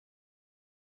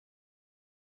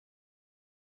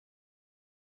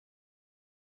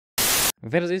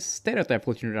There's this stereotype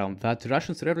floating around that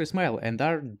Russians rarely smile and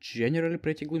are generally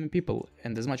pretty gloomy people,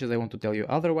 and as much as I want to tell you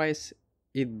otherwise,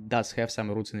 it does have some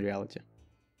roots in reality.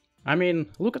 I mean,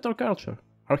 look at our culture,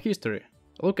 our history.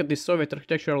 Look at this Soviet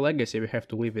architectural legacy we have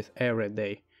to live with every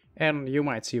day, and you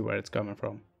might see where it's coming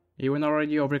from. Even our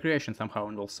idea of recreation somehow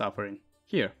involves suffering.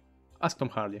 Here, ask Tom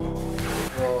Hardy.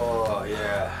 Oh,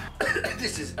 yeah.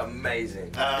 This is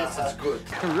amazing. This is good.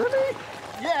 Really?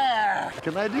 Yeah!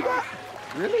 Can I do that?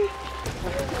 Really?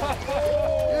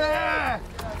 Yeah!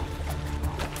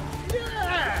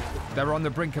 Yeah! They're on the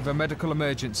brink of a medical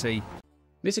emergency.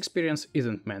 This experience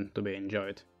isn't meant to be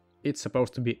enjoyed. It's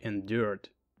supposed to be endured.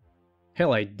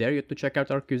 Hell, I dare you to check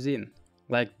out our cuisine.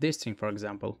 Like this thing, for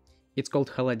example. It's called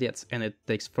холодец, and it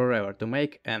takes forever to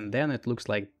make, and then it looks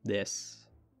like this.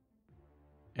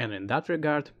 And in that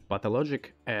regard,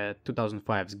 Pathologic, a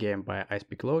 2005's game by I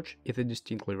Speak Loach, is a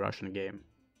distinctly Russian game.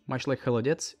 Much like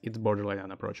холодец, it's borderline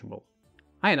unapproachable.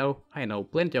 I know,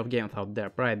 plenty of games out there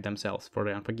pride themselves for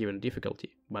the unforgiving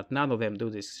difficulty, but none of them do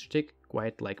this shtick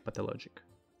quite like Pathologic.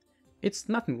 It's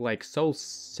nothing like Souls,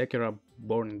 Sekiro,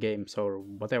 Born games, or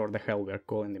whatever the hell we're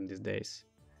calling them these days.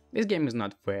 This game is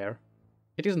not fair.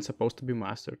 It isn't supposed to be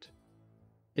mastered.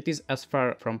 It is as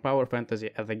far from power fantasy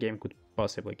as the game could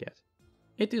possibly get.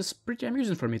 It is pretty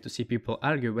amusing for me to see people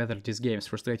argue whether this game's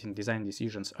frustrating design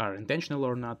decisions are intentional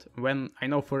or not, when I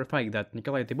know for a fact that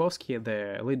Nikolai Dybovsky,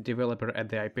 the lead developer at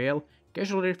the IPL,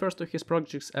 casually refers to his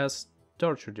projects as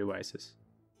torture devices.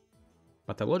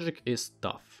 Pathologic is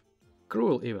tough.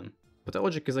 Cruel even.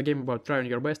 Pathologic is a game about trying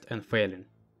your best and failing.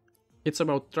 It's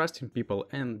about trusting people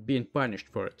and being punished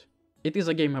for it. It is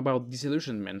a game about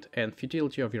disillusionment and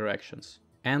futility of your actions.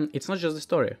 And it's not just the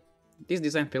story. This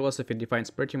design philosophy defines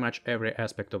pretty much every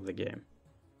aspect of the game.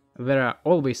 There are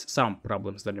always some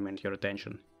problems that demand your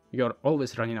attention. You're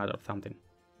always running out of something.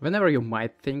 Whenever you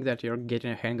might think that you're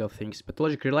getting a hang of things,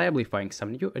 Pathologic reliably finds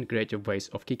some new and creative ways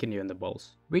of kicking you in the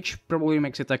balls. Which probably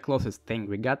makes it the closest thing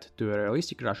we got to a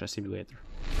realistic Russia simulator.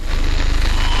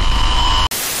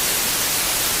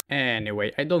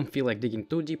 Anyway, I don't feel like digging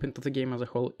too deep into the game as a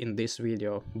whole in this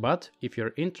video, but if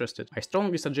you're interested, I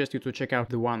strongly suggest you to check out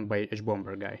the one by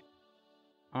H-Bomber guy.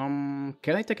 Can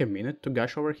I take a minute to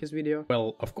gush over his video?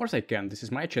 Well, of course I can, this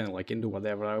is my channel, I can do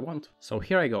whatever I want. So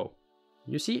here I go.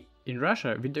 You see, in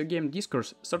Russia, video game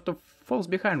discourse sort of falls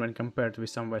behind when compared with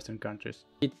some Western countries.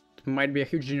 It might be a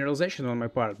huge generalization on my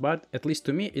part, but at least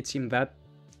to me it seemed that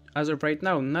as of right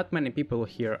now, not many people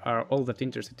here are all that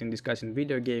interested in discussing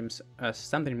video games as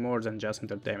something more than just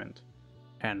entertainment.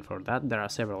 And for that there are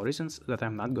several reasons that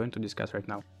I'm not going to discuss right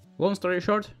now. Long story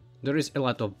short, there is a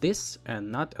lot of this and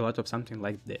not a lot of something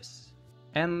like this.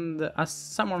 And as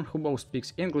someone who both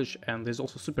speaks English and is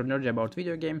also super nerdy about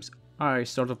video games, I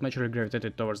sort of naturally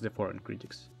gravitated towards the foreign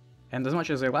critics. And as much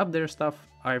as I love their stuff,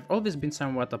 I've always been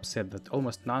somewhat upset that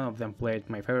almost none of them played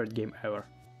my favorite game ever.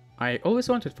 I always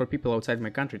wanted for people outside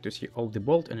my country to see all the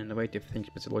bold and innovative things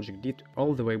Pathologic did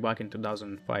all the way back in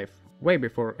 2005, way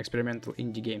before experimental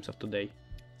indie games of today.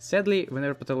 Sadly,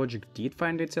 whenever Pathologic did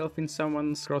find itself in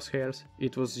someone's crosshairs,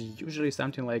 it was usually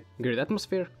something like great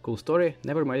atmosphere, cool story,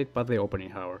 never made it past the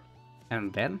opening hour.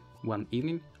 And then, one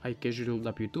evening, I casually looked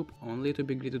up YouTube only to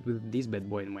be greeted with this bad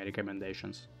boy in my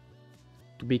recommendations.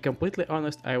 To be completely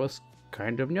honest, I was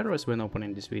kind of nervous when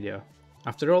opening this video.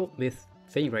 After all, this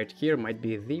thing right here might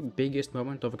be the biggest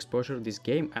moment of exposure this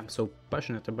game I'm so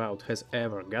passionate about has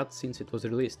ever got since it was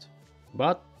released.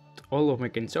 But all of my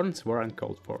concerns were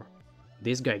uncalled for.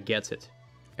 This guy gets it.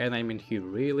 And I mean, he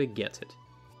really gets it.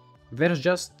 There's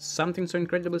just something so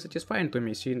incredibly satisfying to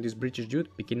me seeing this British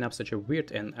dude picking up such a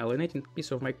weird and alienating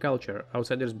piece of my culture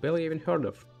outsiders barely even heard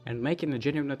of, and making a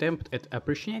genuine attempt at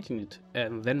appreciating it,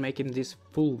 and then making this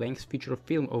full-length feature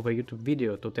film of a YouTube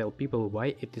video to tell people why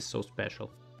it is so special.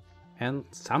 And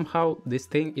somehow this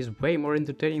thing is way more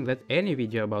entertaining than any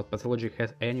video about Pathologic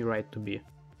has any right to be.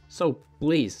 So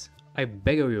please, I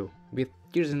beg of you, with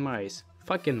tears in my eyes,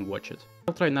 fucking watch it.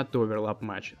 I'll try not to overlap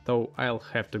much, though I'll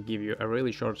have to give you a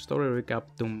really short story recap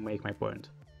to make my point.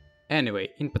 Anyway,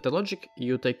 in Pathologic,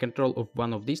 you take control of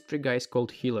one of these three guys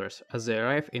called healers as they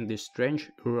arrive in this strange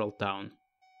rural town.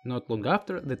 Not long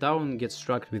after, the town gets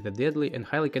struck with a deadly and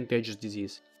highly contagious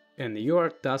disease, and you are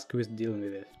tasked with dealing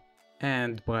with it.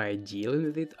 And by dealing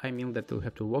with it, I mean that you'll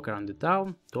have to walk around the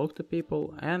town, talk to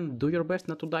people, and do your best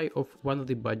not to die of one of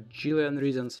the bajillion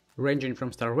reasons, ranging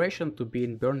from starvation to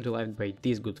being burned alive by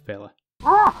this good fella.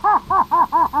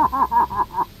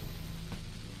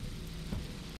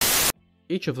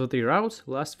 Each of the three routes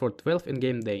lasts for 12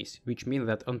 in-game days, which means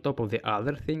that on top of the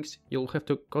other things, you'll have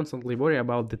to constantly worry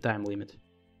about the time limit.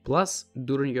 Plus,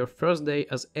 during your first day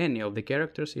as any of the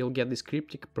characters, you'll get this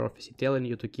cryptic prophecy telling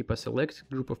you to keep a select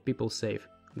group of people safe,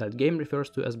 that game refers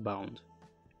to as bound.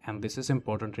 And this is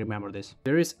important, remember this.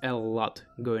 There is a lot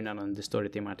going on in the story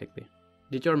thematically.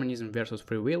 Determinism versus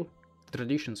free will,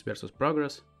 traditions versus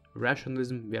progress,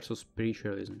 rationalism versus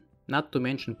spiritualism. Not to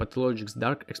mention Pathologic's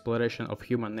dark exploration of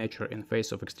human nature in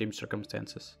face of extreme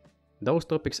circumstances. Those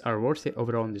topics are worthy of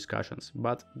their own discussions,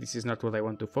 but this is not what I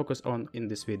want to focus on in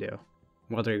this video.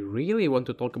 What I really want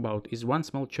to talk about is one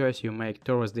small choice you make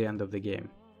towards the end of the game.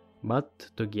 But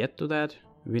to get to that,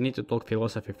 we need to talk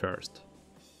philosophy first.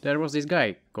 There was this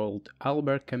guy called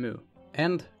Albert Camus,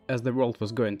 and as the world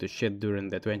was going to shit during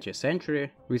the 20th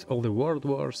century, with all the world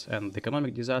wars and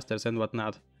economic disasters and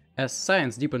whatnot, as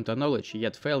science deepened our knowledge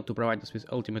yet failed to provide us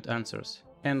with ultimate answers,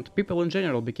 and people in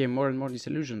general became more and more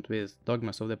disillusioned with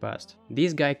dogmas of the past,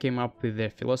 this guy came up with the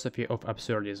philosophy of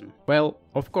absurdism. Well,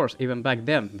 of course, even back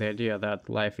then, the idea that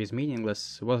life is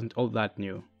meaningless wasn't all that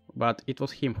new, but it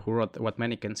was him who wrote what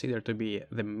many consider to be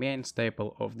the main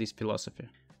staple of this philosophy.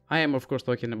 I am of course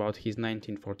talking about his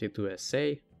 1942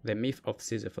 essay, The Myth of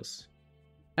Sisyphus.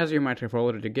 As you might have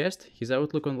already guessed, his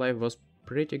outlook on life was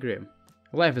pretty grim.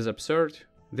 Life is absurd,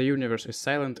 the universe is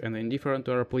silent and indifferent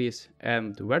to our pleas,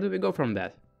 and where do we go from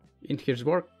that? In his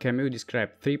work, Camus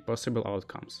described three possible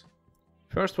outcomes.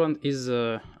 First one is,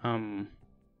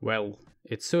 well,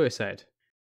 it's suicide.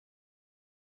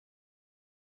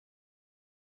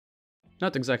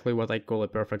 Not exactly what I call a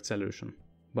perfect solution,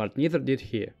 but neither did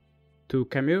he. To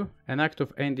Camus, an act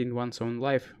of ending one's own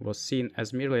life was seen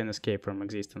as merely an escape from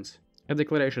existence, a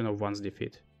declaration of one's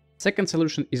defeat. Second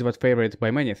solution is what favored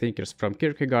by many thinkers from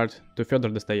Kierkegaard to Fyodor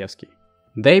Dostoevsky.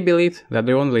 They believed that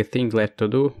the only thing left to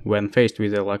do when faced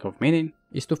with a lack of meaning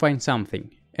is to find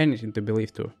something, anything to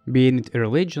believe to, be it a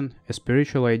religion, a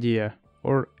spiritual idea,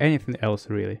 or anything else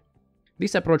really.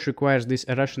 This approach requires this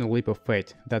irrational leap of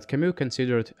faith that Camus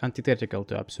considered antithetical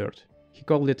to absurd. He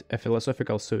called it a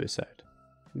philosophical suicide.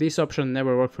 This option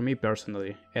never worked for me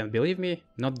personally, and believe me,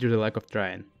 not due to lack of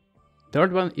trying.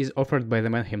 Third one is offered by the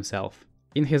man himself.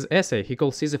 In his essay, he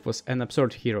calls Sisyphus an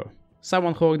absurd hero,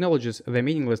 someone who acknowledges the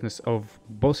meaninglessness of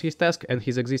both his task and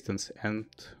his existence, and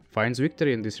finds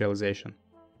victory in this realization.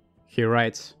 He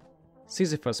writes,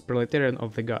 Sisyphus, proletarian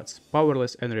of the gods,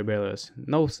 powerless and rebellious,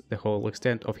 knows the whole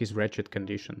extent of his wretched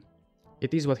condition.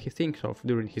 It is what he thinks of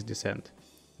during his descent.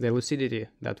 The lucidity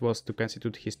that was to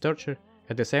constitute his torture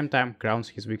at the same time crowns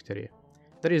his victory.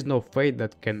 There is no fate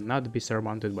that cannot be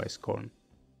surmounted by scorn.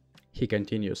 He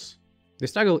continues, the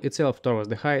struggle itself towards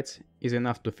the heights is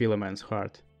enough to fill a man's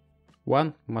heart.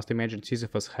 One must imagine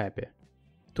Sisyphus happy.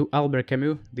 To Albert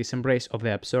Camus, this embrace of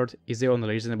the absurd is the only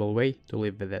reasonable way to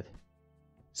live with it.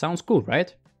 Sounds cool,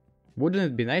 right? Wouldn't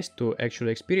it be nice to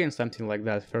actually experience something like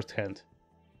that firsthand?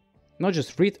 Not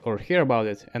just read or hear about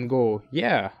it and go,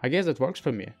 yeah, I guess that works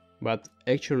for me, but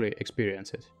actually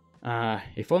experience it.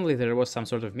 If only there was some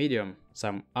sort of medium,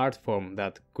 some art form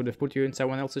that could have put you in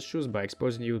someone else's shoes by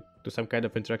exposing you to some kind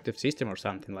of interactive system or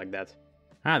something like that.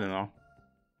 I don't know.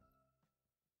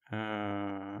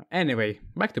 Anyway,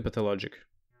 back to Pathologic.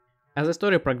 As the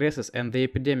story progresses and the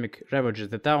epidemic ravages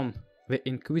the town, the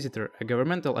Inquisitor, a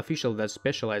governmental official that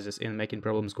specializes in making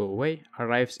problems go away,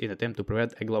 arrives in an attempt to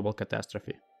prevent a global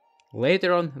catastrophe.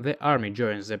 Later on, the army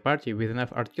joins the party with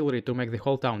enough artillery to make the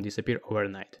whole town disappear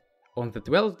overnight. On the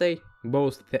 12th day,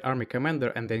 both the army commander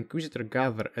and the Inquisitor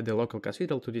gather at the local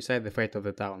cathedral to decide the fate of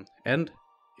the town, and,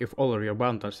 if all of your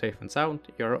bound are safe and sound,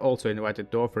 you are also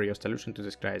invited to offer your solution to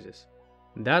this crisis.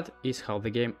 That is how the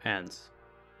game ends.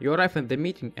 You arrive at the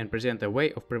meeting and present a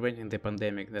way of preventing the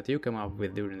pandemic that you come up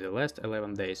with during the last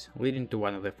 11 days, leading to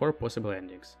one of the 4 possible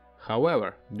endings.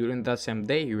 However, during that same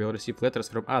day you will receive letters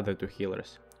from other 2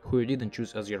 healers, who you didn't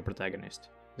choose as your protagonist.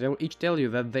 They will each tell you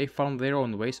that they found their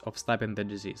own ways of stopping the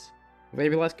disease. They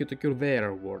will ask you to cure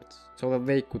their wards, so that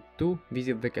they could too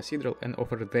visit the cathedral and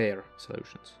offer their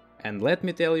solutions. And let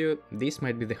me tell you, this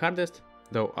might be the hardest,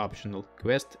 though optional,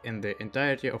 quest in the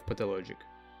entirety of Pathologic.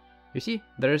 You see,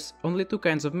 there's only 2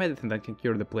 kinds of medicine that can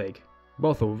cure the plague,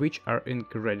 both of which are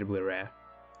incredibly rare.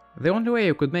 The only way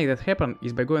you could make that happen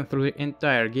is by going through the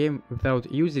entire game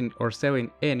without using or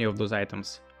selling any of those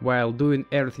items, while doing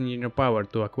everything in your power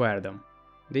to acquire them.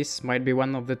 This might be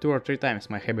one of the 2 or 3 times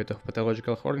my habit of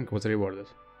pathological hoarding was rewarded.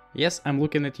 Yes, I'm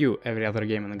looking at you, every other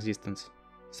game in existence.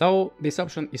 So, this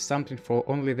option is something for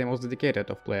only the most dedicated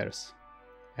of players.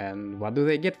 And what do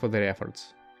they get for their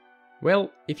efforts?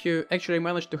 Well, if you actually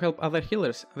manage to help other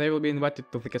healers, they will be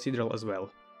invited to the cathedral as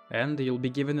well. And you'll be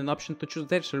given an option to choose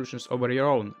their solutions over your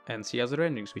own and see other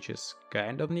endings, which is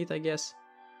kind of neat, I guess.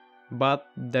 But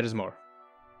there's more.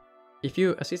 If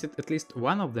you assisted at least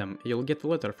one of them, you'll get a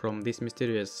letter from these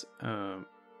mysterious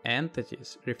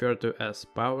entities referred to as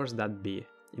powers that be,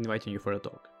 inviting you for a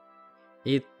talk.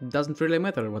 It doesn't really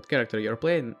matter what character you're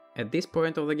playing, at this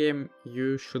point of the game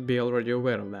you should be already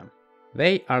aware of them.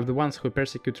 They are the ones who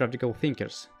persecute radical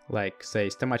thinkers, like say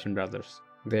Stamachin brothers.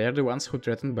 They are the ones who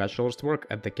threaten bachelor's work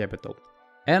at the capital.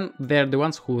 And they're the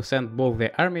ones who sent both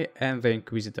the army and the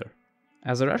Inquisitor.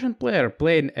 As a Russian player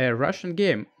playing a Russian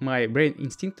game, my brain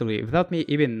instinctively, without me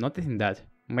even noticing that,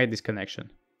 made this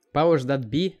connection. Powers that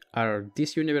be are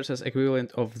this universe's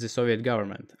equivalent of the Soviet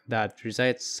government that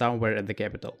resides somewhere at the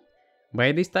capital.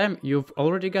 By this time, you've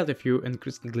already got a few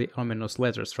increasingly ominous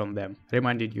letters from them,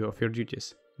 reminding you of your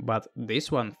duties, but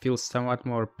this one feels somewhat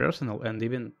more personal and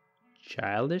even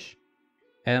childish.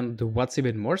 And what's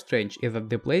even more strange is that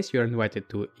the place you're invited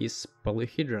to is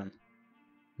Polyhedron.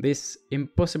 This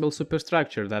impossible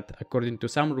superstructure that, according to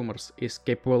some rumors, is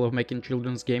capable of making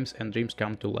children's games and dreams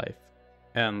come to life.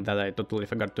 And that I totally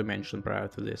forgot to mention prior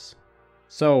to this.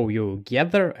 So you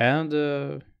get there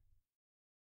and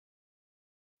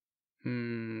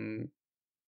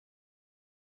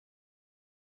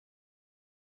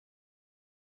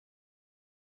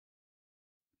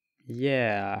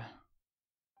yeah.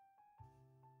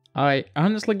 I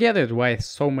honestly get it why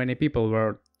so many people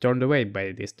were turned away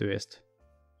by this twist.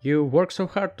 You work so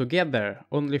hard to get there,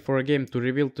 only for a game to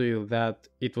reveal to you that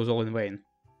it was all in vain.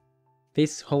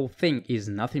 This whole thing is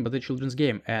nothing but a children's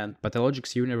game, and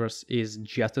Pathologic's universe is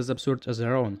just as absurd as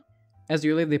their own. As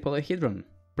you leave the Polyhedron,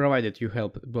 provided you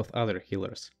help both other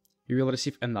healers, you will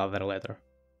receive another letter.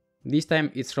 This time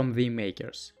it's from the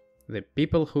makers, the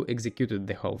people who executed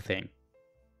the whole thing.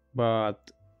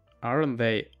 But aren't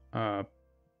they,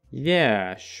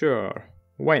 yeah, sure,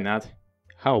 why not?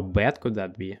 How bad could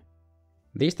that be?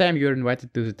 This time you're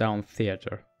invited to the town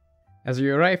theater. As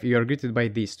you arrive, you are greeted by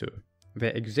these two,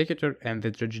 the Executor and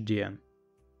the Tragedian.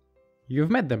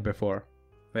 You've met them before.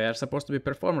 They are supposed to be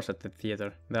performers at the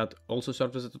theater that also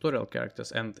serve as tutorial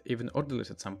characters and even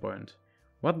orderlies at some point.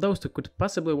 What those two could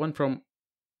possibly want from...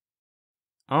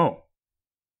 Oh.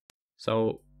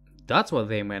 So that's what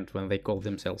they meant when they called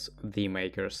themselves the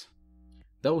Makers.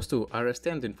 Those two are a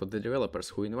stand-in for the developers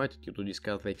who invited you to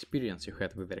discuss the experience you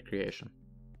had with their creation.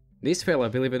 This fella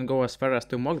will even go as far as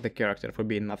to mock the character for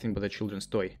being nothing but a children's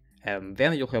toy, and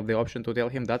then you'll have the option to tell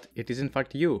him that it is in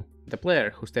fact you, the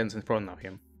player, who stands in front of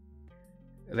him.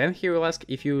 Then he will ask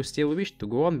if you still wish to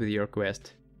go on with your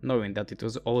quest, knowing that it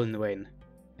was all in vain.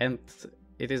 And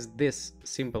it is this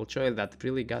simple choice that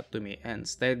really got to me and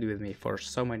stayed with me for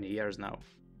so many years now.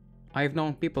 I've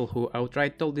known people who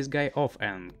outright told this guy off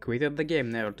and quitted the game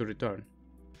never to return.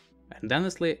 And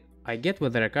honestly, I get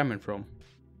where they're coming from.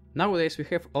 Nowadays we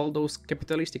have all those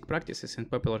capitalistic practices in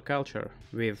popular culture,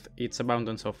 with its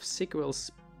abundance of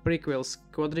sequels, prequels,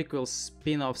 quadriquels,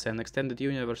 spin-offs and extended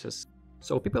universes,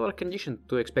 so people are conditioned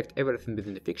to expect everything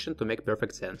within the fiction to make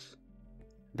perfect sense.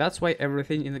 That's why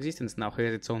everything in existence now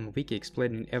has its own wiki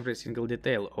explaining every single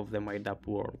detail of the made-up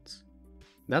worlds.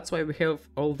 That's why we have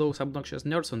all those obnoxious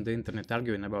nerds on the internet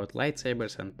arguing about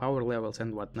lightsabers and power levels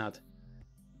and whatnot.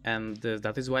 And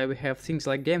that is why we have things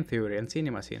like game theory and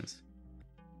cinema scenes.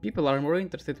 People are more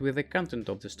interested with the content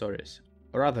of the stories,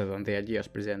 rather than the ideas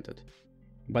presented.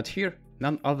 But here,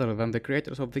 none other than the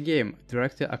creators of the game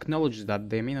directly acknowledge that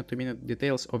the minute-to-minute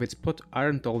details of its plot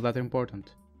aren't all that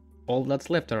important. All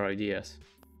that's left are ideas.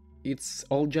 It's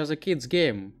all just a kid's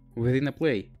game, within a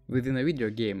play, within a video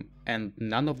game, and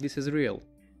none of this is real.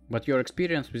 But your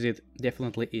experience with it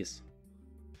definitely is.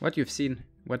 What you've seen,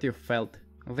 what you've felt,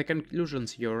 the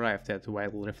conclusions you arrived at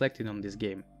while reflecting on this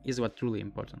game is what truly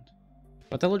important.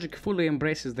 Pathologic fully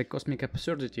embraces the cosmic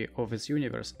absurdity of its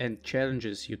universe and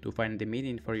challenges you to find the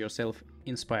meaning for yourself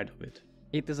in spite of it.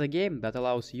 It is a game that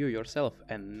allows you yourself,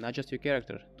 and not just your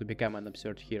character, to become an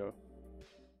absurd hero.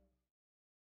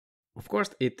 Of course,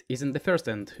 it isn't the first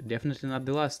and definitely not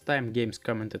the last time games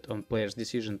commented on players'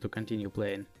 decision to continue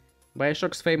playing.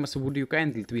 BioShock's famous Would You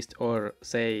Kindly twist or,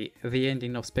 say, the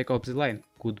ending of Spec Ops The Line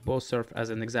could both serve as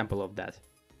an example of that.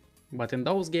 But in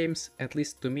those games, at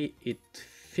least to me, it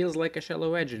feels like a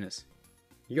shallow edginess.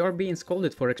 You're being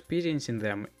scolded for experiencing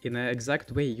them in the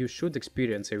exact way you should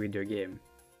experience a video game.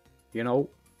 You know,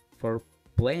 for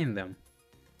playing them.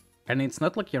 And it's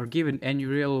not like you're given any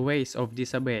real ways of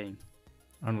disobeying,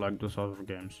 unlike those other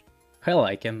games. Hell,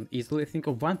 I can easily think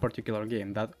of one particular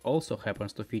game that also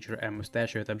happens to feature a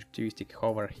mustachioed objectivistic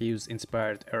Hover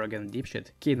Hughes-inspired arrogant dipshit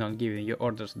keen on giving you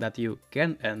orders that you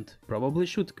can and probably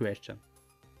should question.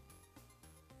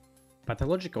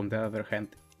 Pathologic, on the other hand,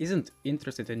 isn't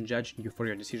interested in judging you for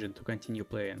your decision to continue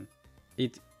playing.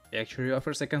 It actually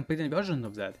offers a complete inversion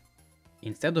of that.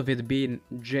 instead of it being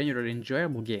genuinely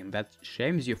enjoyable game that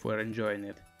shames you for enjoying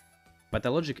it.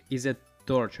 Pathologic is a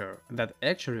torture that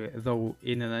actually, though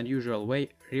in an unusual way,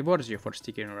 rewards you for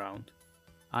sticking around.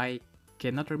 I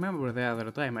cannot remember the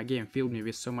other time a game filled me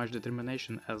with so much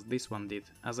determination as this one did,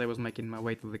 as I was making my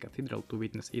way to the cathedral to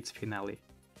witness its finale.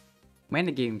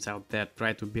 Many games out there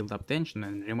try to build up tension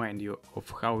and remind you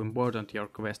of how important your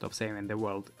quest of saving the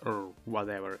world, or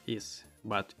whatever, is,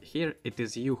 but here it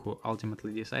is you who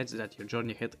ultimately decides that your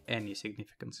journey had any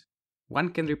significance. One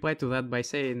can reply to that by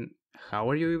saying, how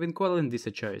are you even calling this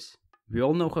a choice? We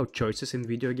all know how choices in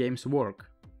video games work.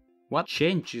 What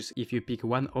changes if you pick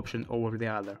one option over the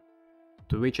other?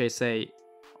 To which I say,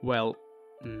 well,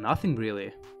 nothing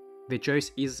really. The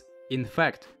choice is, in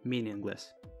fact,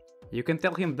 meaningless. You can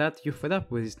tell him that you fed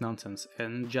up with this nonsense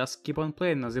and just keep on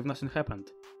playing as if nothing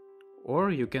happened.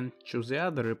 Or you can choose the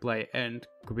other reply and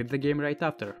quit the game right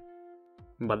after.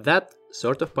 But that's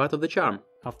sort of part of the charm.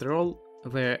 After all,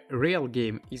 the real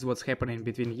game is what's happening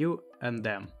between you and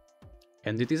them.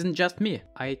 And it isn't just me.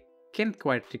 I can't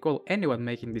quite recall anyone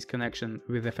making this connection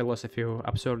with the philosophy of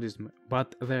absurdism,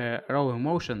 but the raw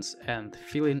emotions and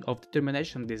feeling of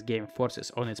determination this game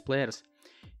forces on its players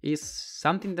is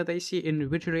something that I see in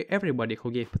virtually everybody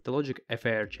who gave Pathologic a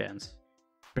fair chance.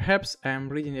 Perhaps I am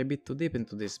reading a bit too deep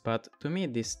into this, but to me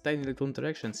this tiny little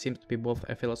interaction seems to be both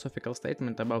a philosophical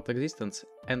statement about existence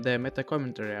and a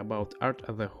meta-commentary about art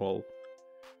as a whole.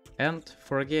 And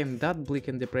for a game that bleak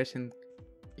and depressing,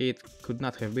 it could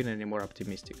not have been any more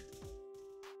optimistic.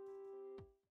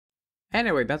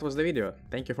 Anyway, that was the video,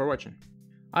 thank you for watching.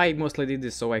 I mostly did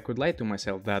this so I could lie to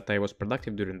myself that I was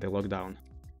productive during the lockdown.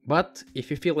 But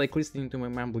if you feel like listening to my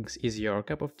mumblings is your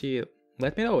cup of tea,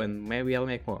 let me know and maybe I'll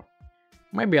make more.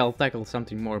 Maybe I'll tackle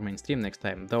something more mainstream next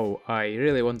time, though I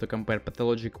really want to compare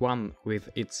Pathologic 1 with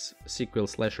its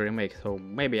sequel/remake, so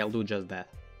maybe I'll do just that.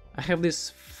 I have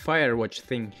this Firewatch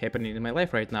thing happening in my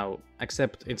life right now,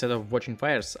 except instead of watching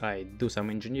fires, I do some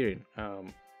engineering,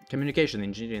 communication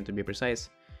engineering to be precise.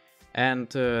 And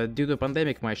due to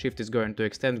pandemic my shift is going to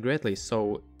extend greatly,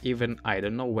 so even I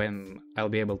don't know when I'll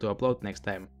be able to upload next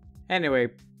time.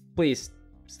 Anyway, please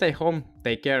stay home,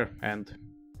 take care, and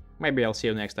maybe I'll see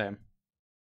you next time.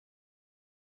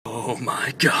 Oh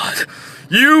my god.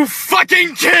 You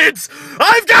fucking kids!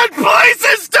 I've got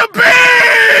places to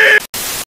be!